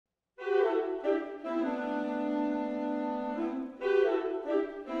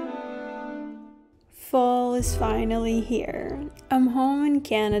is finally here. I'm home in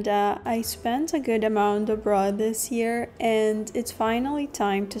Canada. I spent a good amount abroad this year, and it's finally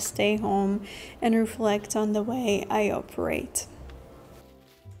time to stay home and reflect on the way I operate.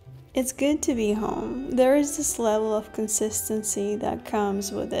 It's good to be home. There is this level of consistency that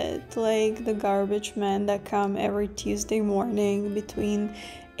comes with it, like the garbage men that come every Tuesday morning between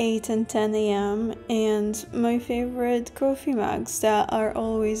 8 and 10 a.m. and my favorite coffee mugs that are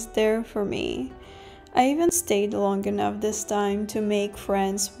always there for me. I even stayed long enough this time to make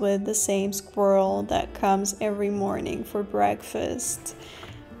friends with the same squirrel that comes every morning for breakfast.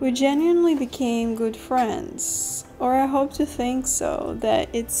 We genuinely became good friends, or I hope to think so, that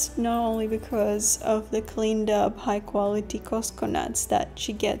it's not only because of the cleaned up high quality Costco nuts that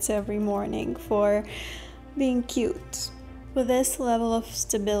she gets every morning for being cute. With this level of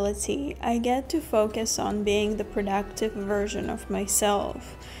stability, I get to focus on being the productive version of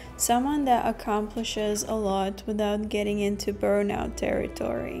myself, someone that accomplishes a lot without getting into burnout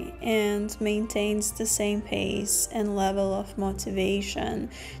territory and maintains the same pace and level of motivation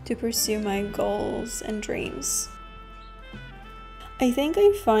to pursue my goals and dreams. I think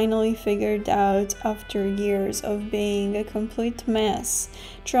I finally figured out, after years of being a complete mess,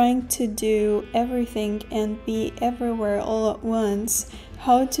 trying to do everything and be everywhere all at once,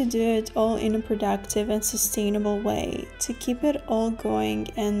 how to do it all in a productive and sustainable way to keep it all going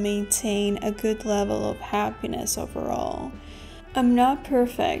and maintain a good level of happiness overall. I'm not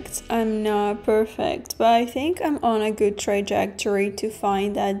perfect, but I think I'm on a good trajectory to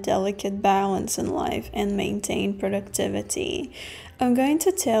find that delicate balance in life and maintain productivity. I'm going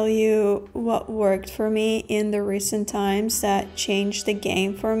to tell you what worked for me in the recent times that changed the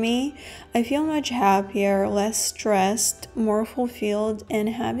game for me. I feel much happier, less stressed, more fulfilled, and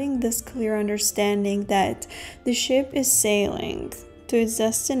having this clear understanding that the ship is sailing to its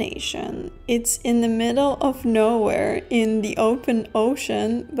destination. It's in the middle of nowhere in the open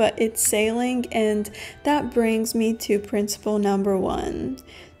ocean, but it's sailing, and that brings me to principle number 1.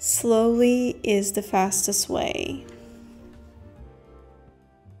 Slowly is the fastest way.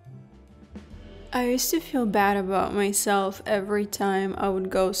 I used to feel bad about myself every time I would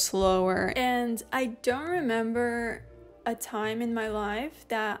go slower, and I don't remember a time in my life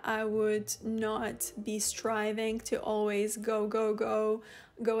that I would not be striving to always go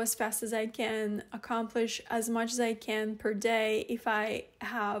as fast as I can, accomplish as much as I can per day. If I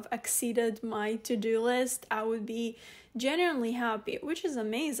have exceeded my to-do list, I would be genuinely happy, which is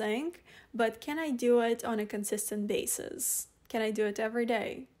amazing, but can I do it on a consistent basis? Can I do it every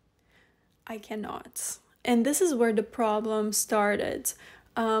day? I cannot. And this is where the problem started.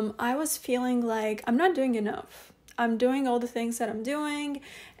 I was feeling like I'm not doing enough. I'm doing all the things that I'm doing,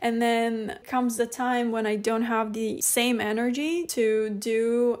 and then comes the time when I don't have the same energy to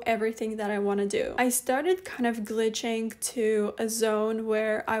do everything that I want to do. I started kind of glitching to a zone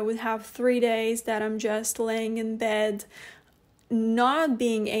where I would have 3 days that I'm just laying in bed, not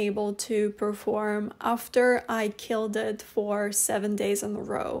being able to perform after I killed it for 7 days in a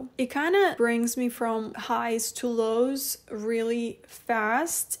row. It kind of brings me from highs to lows really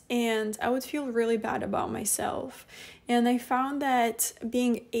fast, and I would feel really bad about myself. And I found that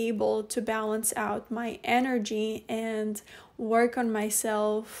being able to balance out my energy and work on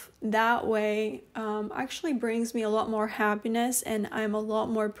myself that way actually brings me a lot more happiness, and I'm a lot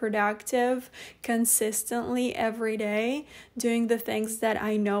more productive consistently every day doing the things that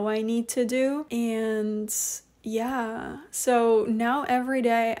I know I need to do. And yeah, so now every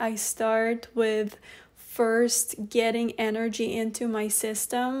day I start with first getting energy into my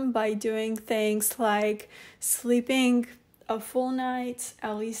system by doing things like sleeping a full night,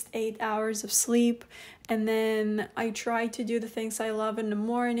 at least 8 hours of sleep. And then I try to do the things I love in the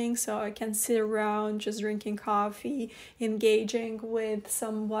morning, so I can sit around just drinking coffee, engaging with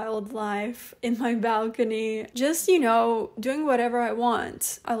some wildlife in my balcony, just, doing whatever I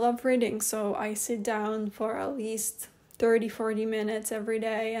want. I love reading, so I sit down for at least 30-40 minutes every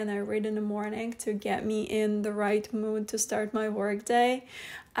day, and I read in the morning to get me in the right mood to start my workday.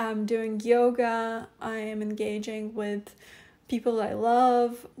 I'm doing yoga, I am engaging with people I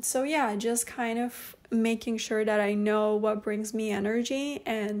love. So yeah, just kind of making sure that I know what brings me energy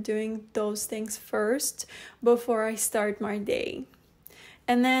and doing those things first before I start my day.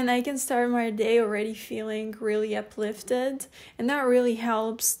 And then I can start my day already feeling really uplifted, and that really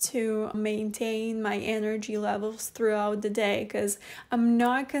helps to maintain my energy levels throughout the day, because I'm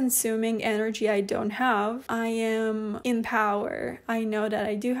not consuming energy I don't have. I am in power. I know that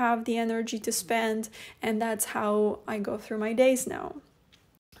I do have the energy to spend, and that's how I go through my days now.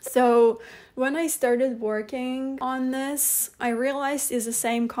 So when I started working on this, I realized it's the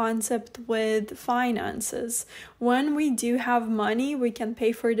same concept with finances. When we do have money, we can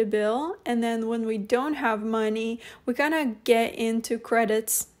pay for the bill. And then when we don't have money, we kind of get into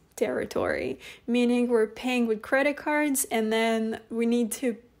credits territory, meaning we're paying with credit cards and then we need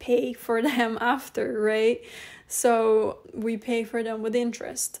to pay for them after, right? So we pay for them with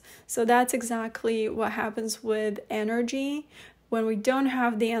interest. So that's exactly what happens with energy. When we don't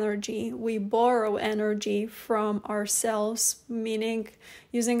have the energy, we borrow energy from ourselves, meaning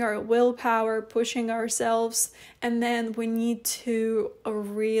using our willpower, pushing ourselves, and then we need to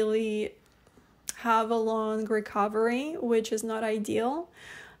really have a long recovery, which is not ideal,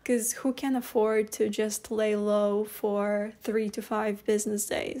 because who can afford to just lay low for 3 to 5 business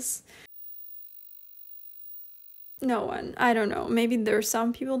days? No one. I don't know. Maybe there's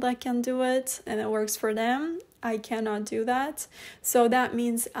some people that can do it and it works for them. I cannot do that. So that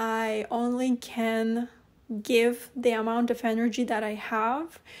means I only can give the amount of energy that I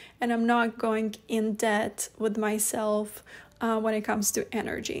have, and I'm not going in debt with myself when it comes to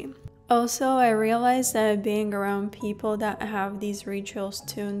energy. Also, I realized that being around people that have these rituals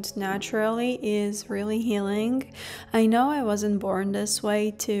tuned naturally is really healing. I know I wasn't born this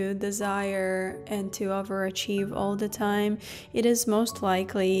way to desire and to overachieve all the time. It is most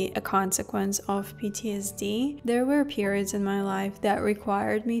likely a consequence of PTSD. There were periods in my life that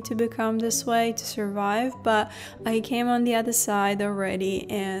required me to become this way to survive, but I came on the other side already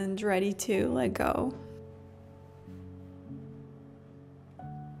and ready to let go.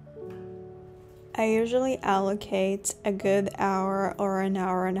 I usually allocate a good hour or an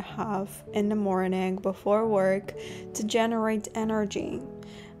hour and a half in the morning before work to generate energy.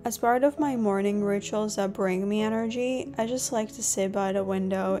 As part of my morning rituals that bring me energy, I just like to sit by the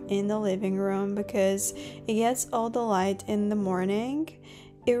window in the living room because it gets all the light in the morning.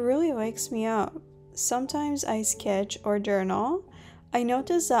 It really wakes me up. Sometimes I sketch or journal. I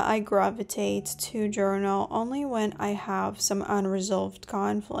notice that I gravitate to journal only when I have some unresolved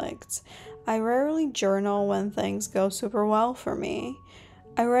conflicts. I rarely journal when things go super well for me.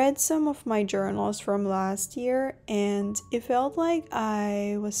 I read some of my journals from last year and it felt like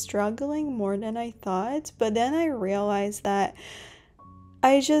I was struggling more than I thought, but then I realized that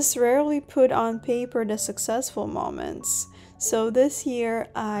I just rarely put on paper the successful moments. So this year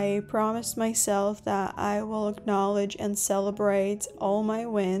I promised myself that I will acknowledge and celebrate all my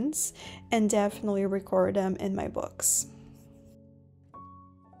wins and definitely record them in my books.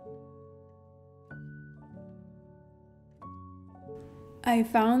 I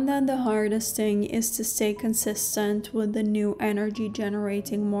found that the hardest thing is to stay consistent with the new energy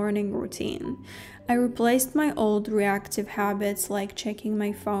generating morning routine. I replaced my old reactive habits like checking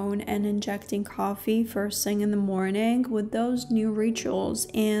my phone and injecting coffee first thing in the morning with those new rituals,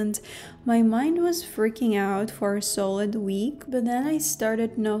 and my mind was freaking out for a solid week, but then I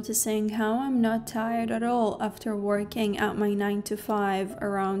started noticing how I'm not tired at all after working at my 9 to 5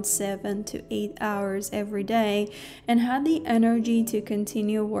 around 7 to 8 hours every day and had the energy to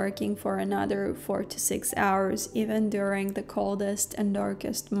continue working for another 4 to 6 hours even during the coldest and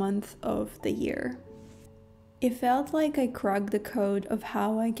darkest month of the year. It felt like I cracked the code of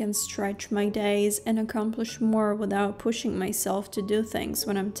how I can stretch my days and accomplish more without pushing myself to do things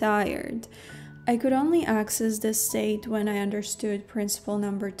when I'm tired. I could only access this state when I understood principle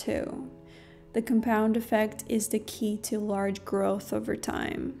number 2. The compound effect is the key to large growth over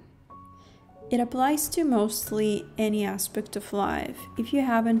time. It applies to mostly any aspect of life. If you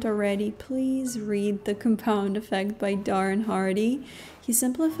haven't already, please read The Compound Effect by Darren Hardy. He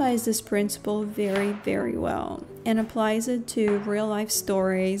simplifies this principle very, very well and applies it to real-life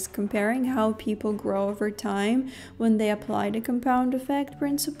stories, comparing how people grow over time when they apply the compound effect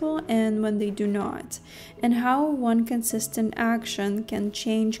principle and when they do not, and how one consistent action can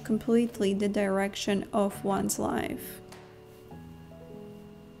change completely the direction of one's life.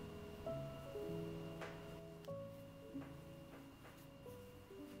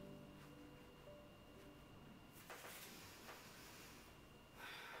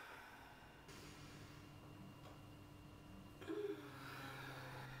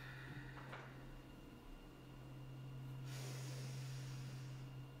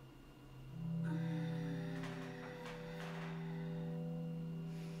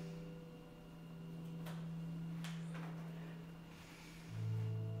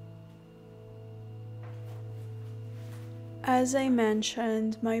 As I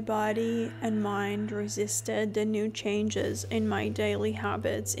mentioned, my body and mind resisted the new changes in my daily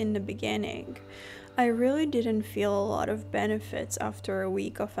habits in the beginning. I really didn't feel a lot of benefits after a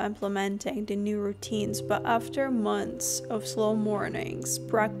week of implementing the new routines, but after months of slow mornings,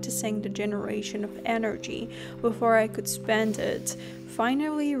 practicing the generation of energy before I could spend it,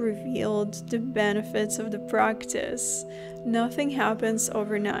 finally revealed the benefits of the practice. Nothing happens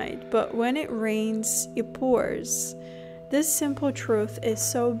overnight, but when it rains, it pours. This simple truth is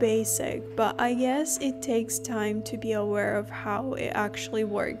so basic, but I guess it takes time to be aware of how it actually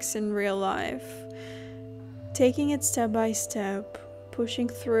works in real life. Taking it step by step, pushing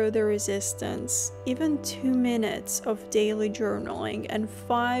through the resistance, even 2 minutes of daily journaling and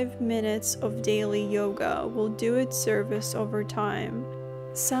 5 minutes of daily yoga will do its service over time.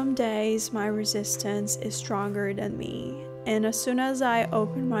 Some days my resistance is stronger than me, and as soon as I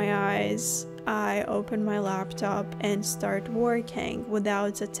open my eyes, I open my laptop and start working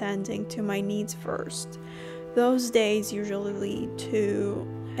without attending to my needs first. Those days usually lead to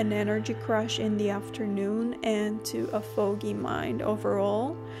an energy crash in the afternoon and to a foggy mind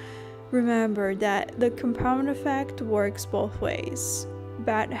overall. Remember that the compound effect works both ways.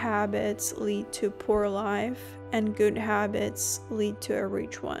 Bad habits lead to poor life, and good habits lead to a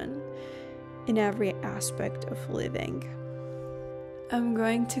rich one in every aspect of living. I'm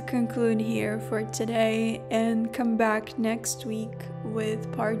going to conclude here for today and come back next week with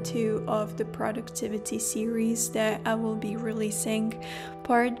part 2 of the productivity series that I will be releasing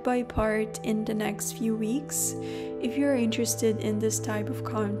part by part in the next few weeks. If you're interested in this type of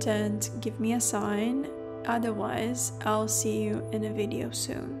content, give me a sign. Otherwise, I'll see you in a video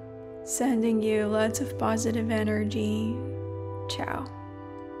soon. Sending you lots of positive energy. Ciao.